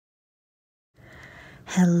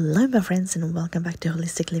Hello my friends and welcome back to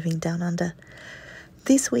Holistic Living Down Under.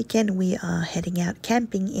 This weekend we are heading out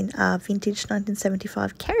camping in our vintage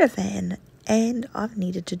 1975 caravan, and I've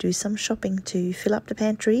needed to do some shopping to fill up the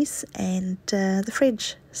pantries and the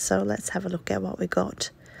fridge. So let's have a look at what we got.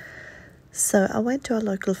 So I went to our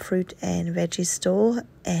local fruit and veggie store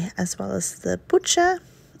as well as the butcher,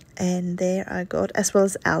 and there I got, as well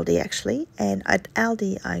as Aldi actually, and at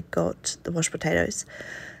Aldi I got the washed potatoes.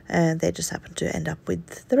 And they just happened to end up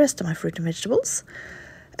with the rest of my fruit and vegetables.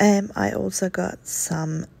 I also got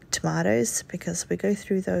some tomatoes because we go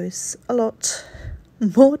through those a lot.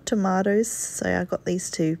 More tomatoes. So I got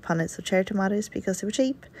these 2 punnets of cherry tomatoes because they were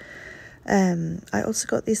cheap. I also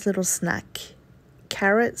got these little snack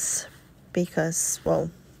carrots because,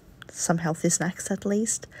 well, some healthy snacks at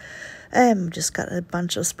least. Just got a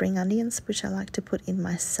bunch of spring onions which I like to put in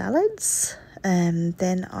my salads.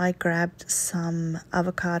 Then I grabbed some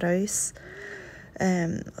avocados.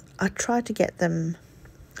 I tried to get them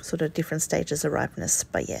sort of different stages of ripeness,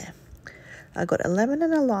 but yeah. I got a lemon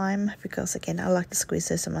and a lime because again I like to squeeze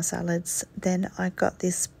those in my salads. Then I got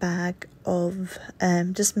this bag of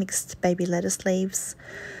just mixed baby lettuce leaves.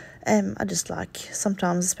 I just like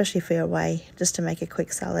sometimes, especially if you're away, just to make a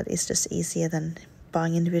quick salad is just easier than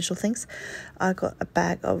buying individual things. I got a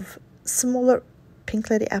bag of smaller pink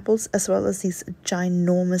lady apples as well as these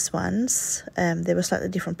ginormous ones. They were slightly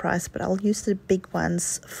different price, but I'll use the big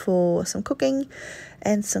ones for some cooking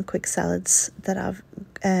and some quick salads that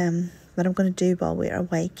I'm going to do while we're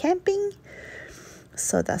away camping.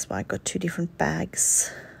 So that's why I got 2 different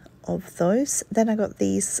bags of those. Then I got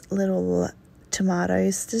these little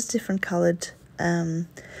tomatoes, just different colored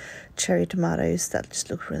cherry tomatoes that just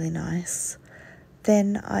look really nice.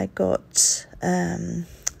 Then I got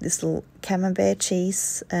this little camembert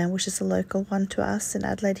cheese, which is a local one to us in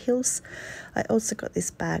Adelaide Hills. I also got this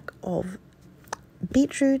bag of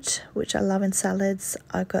beetroot, which I love in salads.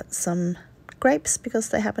 I got some grapes because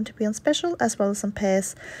they happen to be on special, as well as some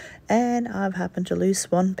pears. And I've happened to lose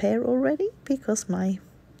 1 pear already because my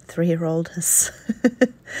 3-year-old has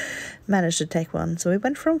managed to take one. So we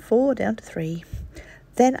went from 4 down to 3.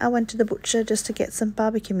 Then I went to the butcher just to get some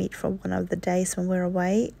barbecue meat for one of the days when we're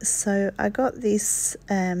away. So I got this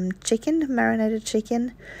marinated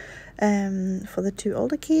chicken for the 2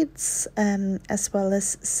 older kids, as well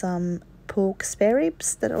as some pork spare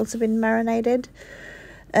ribs that also been marinated.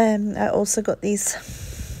 I also got these,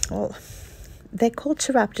 well, they're called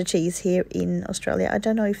Chirapta cheese here in Australia. I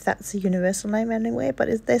don't know if that's a universal name anywhere,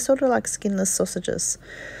 but they're sort of like skinless sausages,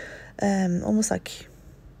 almost like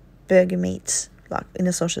burger meat, like in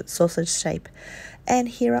a sausage shape. And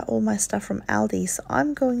here are all my stuff from Aldi. So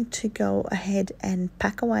I'm going to go ahead and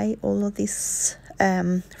pack away all of this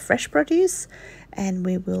fresh produce, and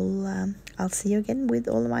we will I'll see you again with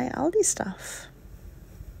all of my Aldi stuff.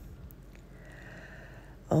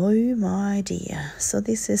 Oh my dear, so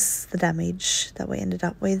this is the damage that we ended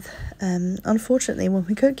up with. Unfortunately, when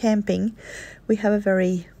we go camping, we have a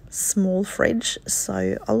very small fridge,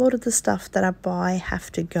 so a lot of the stuff that I buy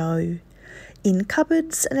have to go in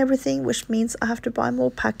cupboards and everything, which means I have to buy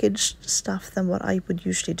more packaged stuff than what I would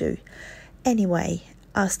usually do. Anyway,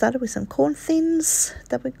 I started with some corn thins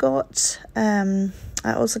that we got.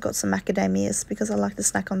 I also got some macadamias because I like to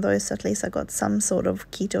snack on those, so at least I got some sort of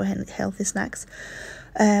keto healthy snacks.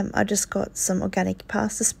 I just got some organic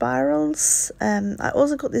pasta spirals. I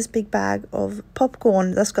also got this big bag of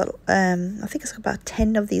popcorn that's got I think it's got about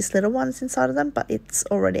 10 of these little ones inside of them, but it's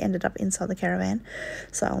already ended up inside the caravan,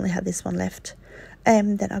 so I only had this one left.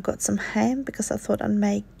 Then I got some ham because I thought I'd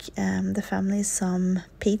make the family some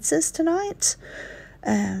pizzas tonight.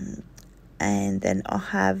 And then I'll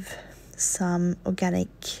have some organic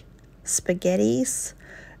spaghettis.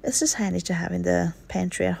 It's just handy to have in the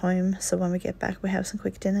pantry at home, so when we get back we have some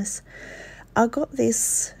quick dinners. I got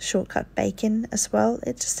this shortcut bacon as well.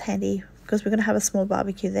 It's just handy because we're going to have a small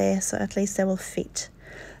barbecue there, so at least they will fit.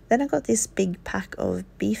 Then I got this big pack of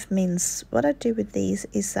beef mince. What I do with these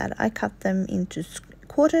is that I cut them into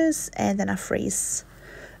quarters and then I freeze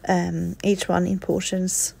each one in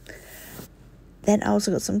portions. Then I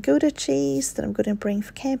also got some Gouda cheese that I'm going to bring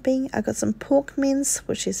for camping. I got some pork mince,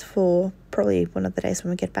 which is for probably one of the days when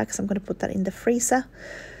we get back. So I'm going to put that in the freezer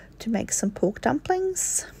to make some pork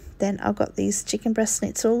dumplings. Then I got these chicken breast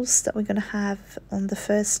schnitzels that we're going to have on the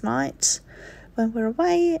first night when we're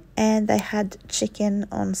away. And they had chicken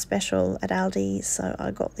on special at Aldi. So I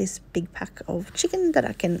got this big pack of chicken that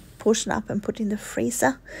I can portion up and put in the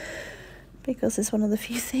freezer, because it's one of the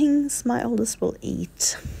few things my oldest will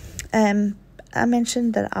eat. I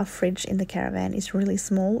mentioned that our fridge in the caravan is really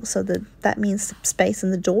small, so that means the space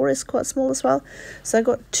in the door is quite small as well. So I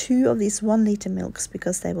got 2 of these 1 litre milks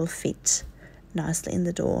because they will fit nicely in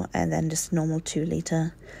the door, and then just normal 2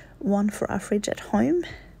 litre one for our fridge at home.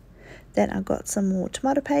 Then I got some more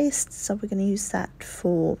tomato paste, so we're going to use that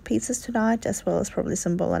for pizzas tonight, as well as probably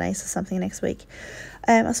some bolognese or something next week.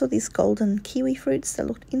 I saw these golden kiwi fruits that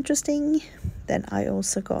looked interesting. Then I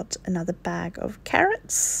also got another bag of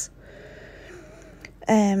carrots.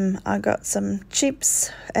 I got some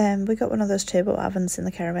chips. We got one of those turbo ovens in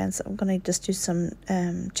the caravan, so I'm going to just do some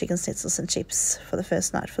chicken schnitzels and chips for the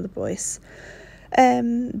first night for the boys.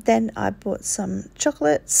 Then I bought some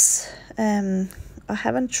chocolates. I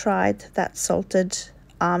haven't tried that salted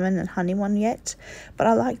almond and honey one yet, but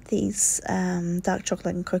I like these dark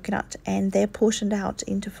chocolate and coconut, and they're portioned out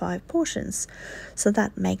into 5 portions, so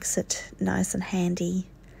that makes it nice and handy.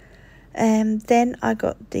 Then I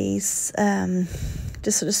got these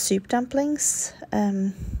just sort of soup dumplings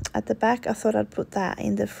at the back. I thought I'd put that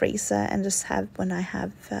in the freezer and just have when I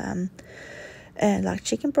have like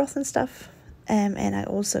chicken broth and stuff. And I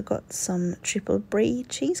also got some triple brie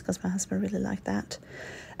cheese because my husband really liked that.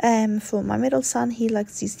 For my middle son, he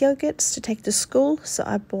likes these yogurts to take to school, so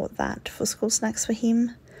I bought that for school snacks for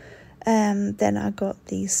him. Then I got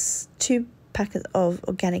these 2 packets of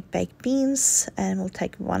organic baked beans, and we'll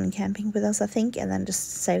take 1 camping with us, I think, and then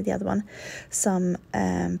just save the other one. Some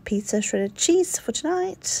pizza shredded cheese for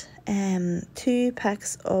tonight, 2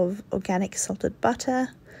 packs of organic salted butter.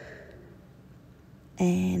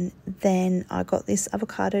 And then I got this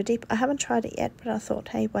avocado dip. I haven't tried it yet, but I thought,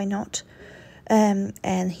 hey, why not?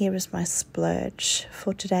 And here is my splurge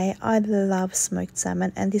for today. I love smoked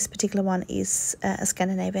salmon, and this particular one is a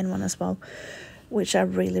Scandinavian one as well, which I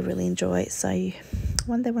really, really enjoy. So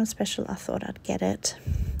when they were on special, I thought I'd get it.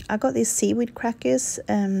 I got these seaweed crackers.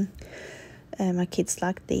 My kids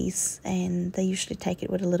like these, and they usually take it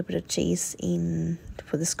with a little bit of cheese in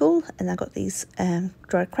for the school. And I got these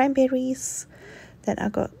dried cranberries. Then I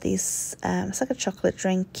got this, it's like a chocolate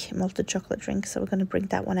drink, malted chocolate drink. So we're going to bring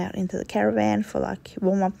that one out into the caravan for like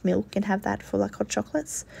warm up milk and have that for like hot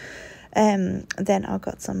chocolates. Then I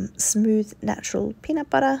got some smooth natural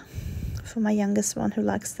peanut butter for my youngest one who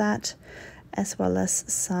likes that, as well as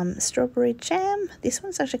some strawberry jam. This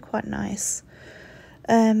one's actually quite nice.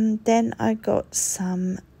 Then I got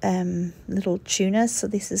some little tuna. So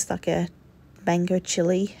this is like a mango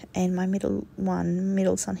chili, and my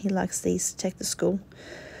middle son, he likes these to take to school.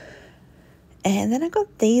 And then I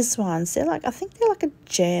got these ones. They're like, I think they're like a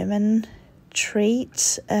German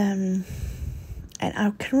treat, and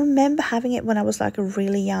I can remember having it when I was like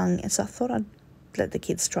really young, and so I thought I'd let the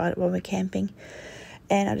kids try it while we're camping.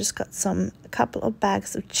 And I just got a couple of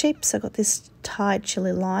bags of chips. I got this Thai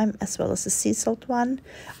chili lime as well as the sea salt one.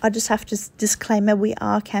 I just have to disclaimer, we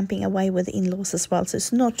are camping away with the in-laws as well, so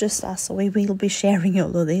it's not just us, so we will be sharing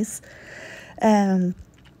all of this. Then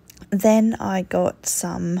I got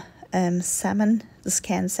some salmon, this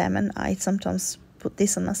canned salmon. I sometimes put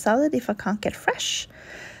this on a salad if I can't get fresh.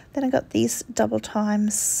 Then I got these double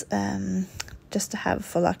times just to have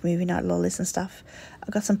for like movie night lollies and stuff. I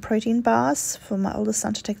got some protein bars for my oldest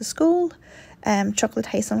son to take to school. Chocolate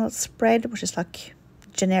hazelnut spread, which is like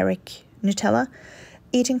generic Nutella.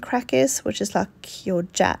 Eating crackers, which is like your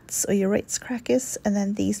Jats or your Ritz crackers. And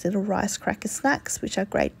then these little rice cracker snacks, which are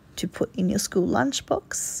great to put in your school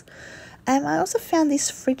lunchbox. I also found this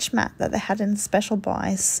fridge mat that they had in special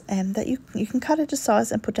buys, that you can cut it to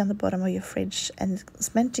size and put down the bottom of your fridge, and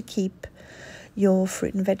it's meant to keep your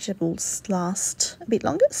fruit and vegetables last a bit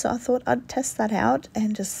longer. So I thought I'd test that out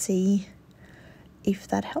and just see if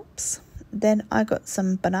that helps. Then I got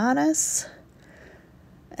some bananas,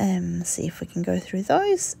 see if we can go through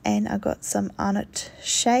those. And I got some Arnott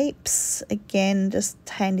shapes, again just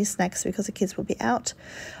handy snacks because the kids will be out.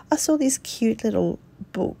 I saw these cute little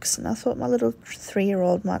books, and I thought my little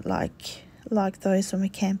 3-year-old might like those when we're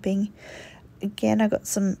camping. Again, I got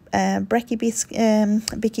some brekkie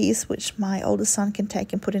bickies, which my oldest son can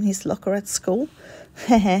take and put in his locker at school.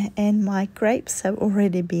 And my grapes have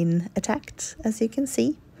already been attacked, as you can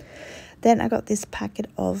see. Then I got this packet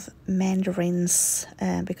of mandarins,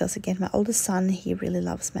 because again, my oldest son, he really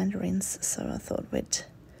loves mandarins. So I thought we'd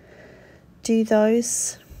do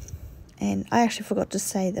those. And I actually forgot to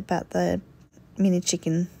say about the mini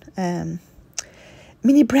chicken,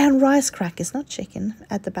 mini brown rice crackers, not chicken,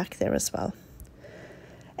 at the back there as well.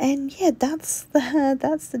 And yeah, that's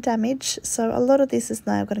the damage. So a lot of this is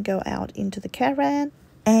now going to go out into the caravan,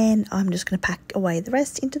 and I'm just going to pack away the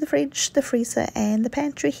rest into the fridge, the freezer, and the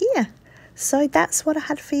pantry here. So that's what I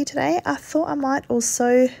had for you today. I thought I might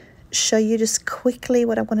also show you just quickly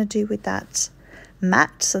what I'm going to do with that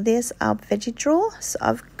mat. So there's our veggie drawer. So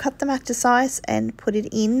I've cut the mat to size and put it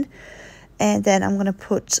in, and then I'm going to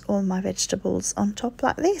put all my vegetables on top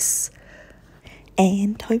like this,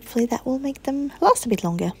 and hopefully that will make them last a bit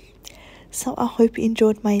longer. So I hope you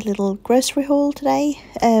enjoyed my little grocery haul today.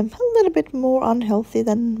 A little bit more unhealthy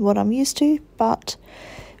than what I'm used to, but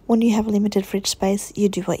when you have limited fridge space, you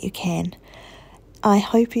do what you can. I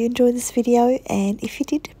hope you enjoyed this video, and if you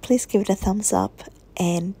did, please give it a thumbs up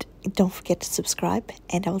and don't forget to subscribe,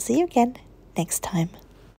 and I will see you again next time.